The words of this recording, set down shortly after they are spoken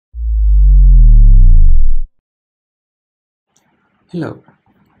Hello,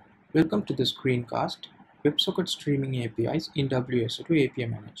 welcome to the screencast WebSocket Streaming APIs in WSO2 API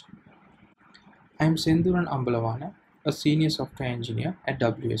Manager. I am Senduran Ambalawana, a senior software engineer at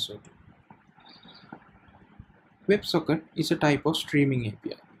WSO2. WebSocket is a type of streaming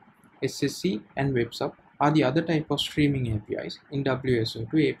API. SSC and WebSock are the other type of streaming APIs in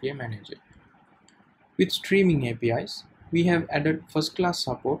WSO2 API Manager. With streaming APIs, we have added first-class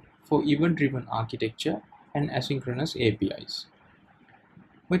support for event-driven architecture and asynchronous APIs.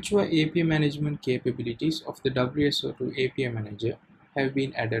 Mature API management capabilities of the WSO2 API Manager have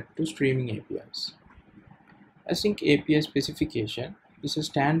been added to streaming APIs. Async API specification is a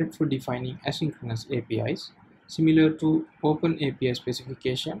standard for defining asynchronous APIs, similar to Open API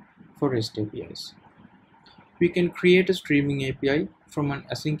specification for REST APIs. We can create a streaming API from an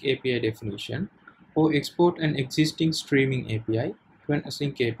async API definition or export an existing streaming API to an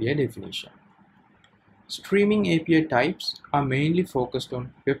async API definition. Streaming API types are mainly focused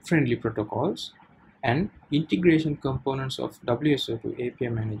on web-friendly protocols, and integration components of WSO2 API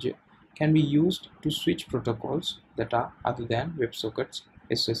Manager can be used to switch protocols that are other than WebSockets,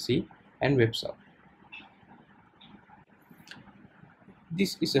 SSC, and WebSock.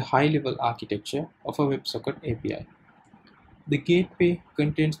 This is a high-level architecture of a WebSocket API. The gateway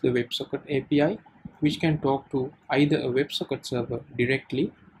contains the WebSocket API, which can talk to either a WebSocket server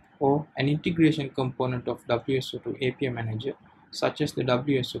directly or an integration component of WSO2 API Manager, such as the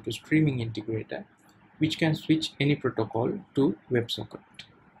WSO2 Streaming Integrator, which can switch any protocol to WebSocket.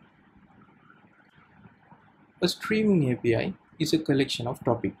 A streaming API is a collection of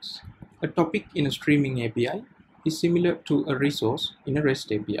topics. A topic in a streaming API is similar to a resource in a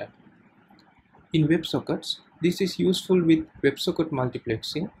REST API. In WebSockets, this is useful with WebSocket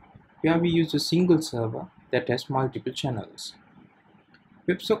multiplexing, where we use a single server that has multiple channels.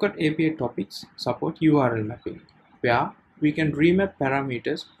 WebSocket API topics support URL mapping, where we can remap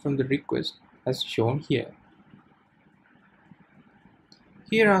parameters from the request as shown here.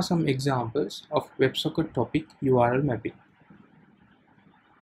 Here are some examples of WebSocket topic URL mapping.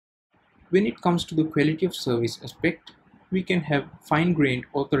 When it comes to the quality of service aspect, we can have fine-grained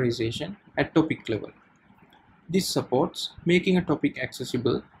authorization at topic level. This supports making a topic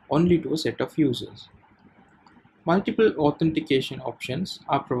accessible only to a set of users. Multiple authentication options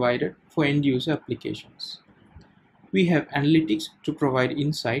are provided for end-user applications. We have analytics to provide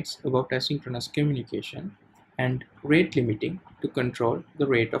insights about asynchronous communication and rate limiting to control the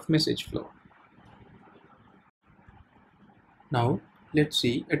rate of message flow. Now, let's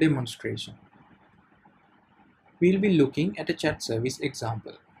see a demonstration. We'll be looking at a chat service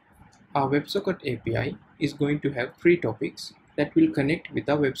example. Our WebSocket API is going to have 3 topics that will connect with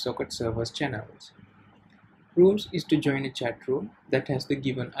our WebSocket server's channels. Rooms is to join a chat room that has the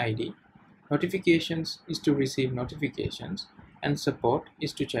given ID, notifications is to receive notifications, and support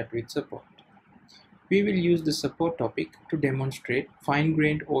is to chat with support. We will use the support topic to demonstrate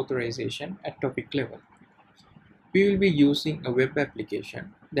fine-grained authorization at topic level. We will be using a web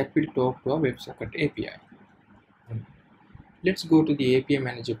application that will talk to our WebSocket API. Let's go to the API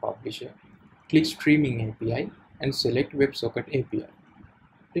Manager Publisher, click Streaming API, and select WebSocket API.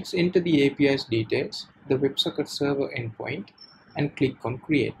 Let's enter the API's details, the WebSocket server endpoint, and click on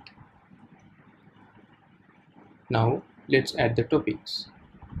Create. Now, let's add the topics.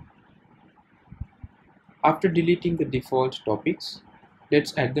 After deleting the default topics,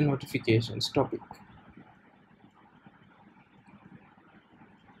 let's add the notifications topic.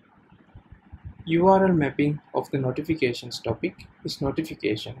 URL mapping of the notifications topic is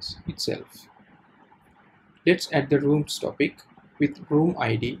notifications itself. Let's add the rooms topic with room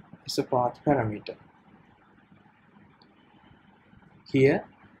ID as a path parameter. Here,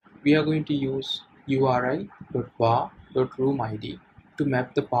 we are going to use URI.var.roomID to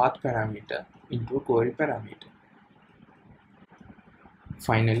map the path parameter into a query parameter.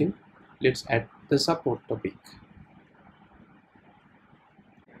 Finally, let's add the support topic.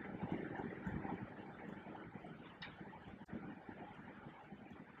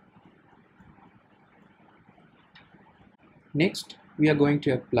 Next, we are going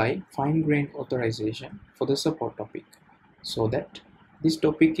to apply fine-grained authorization for the support topic, so that this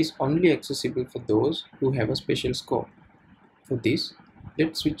topic is only accessible for those who have a special scope. For this,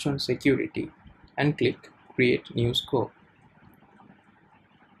 let's switch on security and click Create New Scope.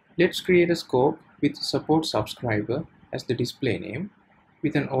 Let's create a scope with support subscriber as the display name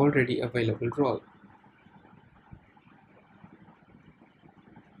with an already available role.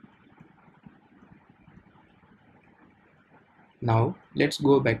 Now, let's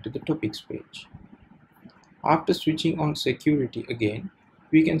go back to the topics page. After switching on security again,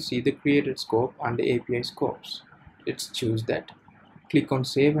 we can see the created scope under API scopes. Let's choose that click on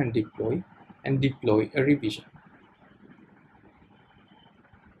Save and deploy a revision.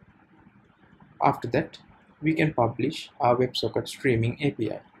 After that, we can publish our WebSocket streaming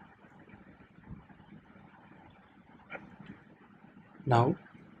API. Now,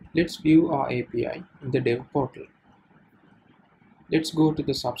 let's view our API in the dev portal. Let's go to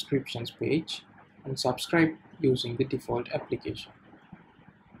the subscriptions page and subscribe using the default application.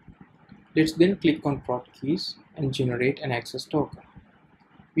 Let's then click on prod keys and generate an access token.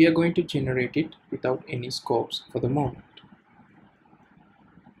 We are going to generate it without any scopes for the moment.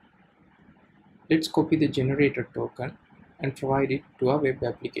 Let's copy the generated token and provide it to our web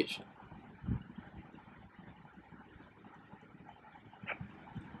application.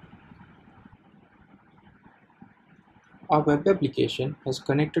 Our web application has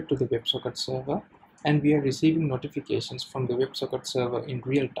connected to the WebSocket server, and we are receiving notifications from the WebSocket server in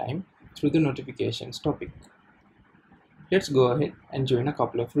real time through the notifications topic. Let's go ahead and join a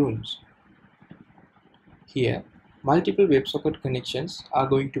couple of rooms. Here, multiple WebSocket connections are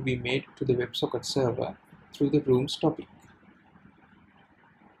going to be made to the WebSocket server through the rooms topic.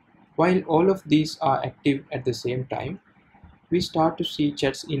 While all of these are active at the same time, we start to see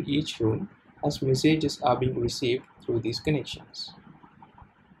chats in each room as messages are being received through these connections.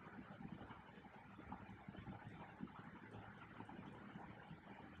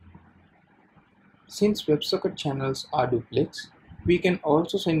 Since WebSocket channels are duplex, we can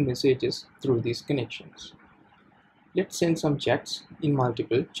also send messages through these connections. Let's send some chats in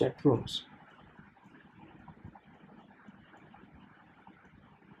multiple chat rooms.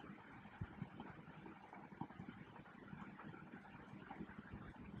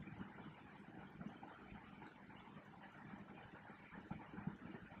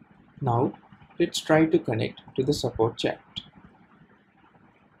 Now, let's try to connect to the support chat.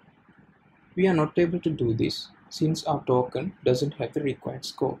 We are not able to do this since our token doesn't have the required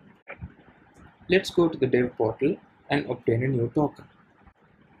scope. Let's go to the dev portal and obtain a new token.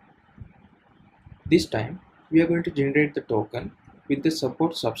 This time, we are going to generate the token with the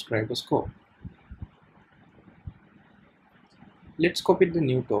support subscriber scope. Let's copy the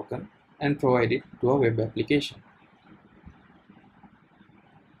new token and provide it to our web application.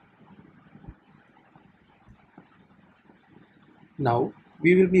 Now,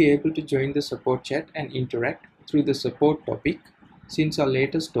 we will be able to join the support chat and interact through the support topic since our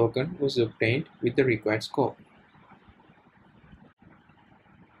latest token was obtained with the required scope.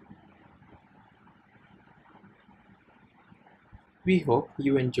 We hope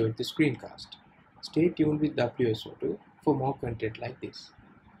you enjoyed the screencast. Stay tuned with WSO2 for more content like this.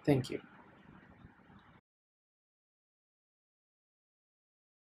 Thank you.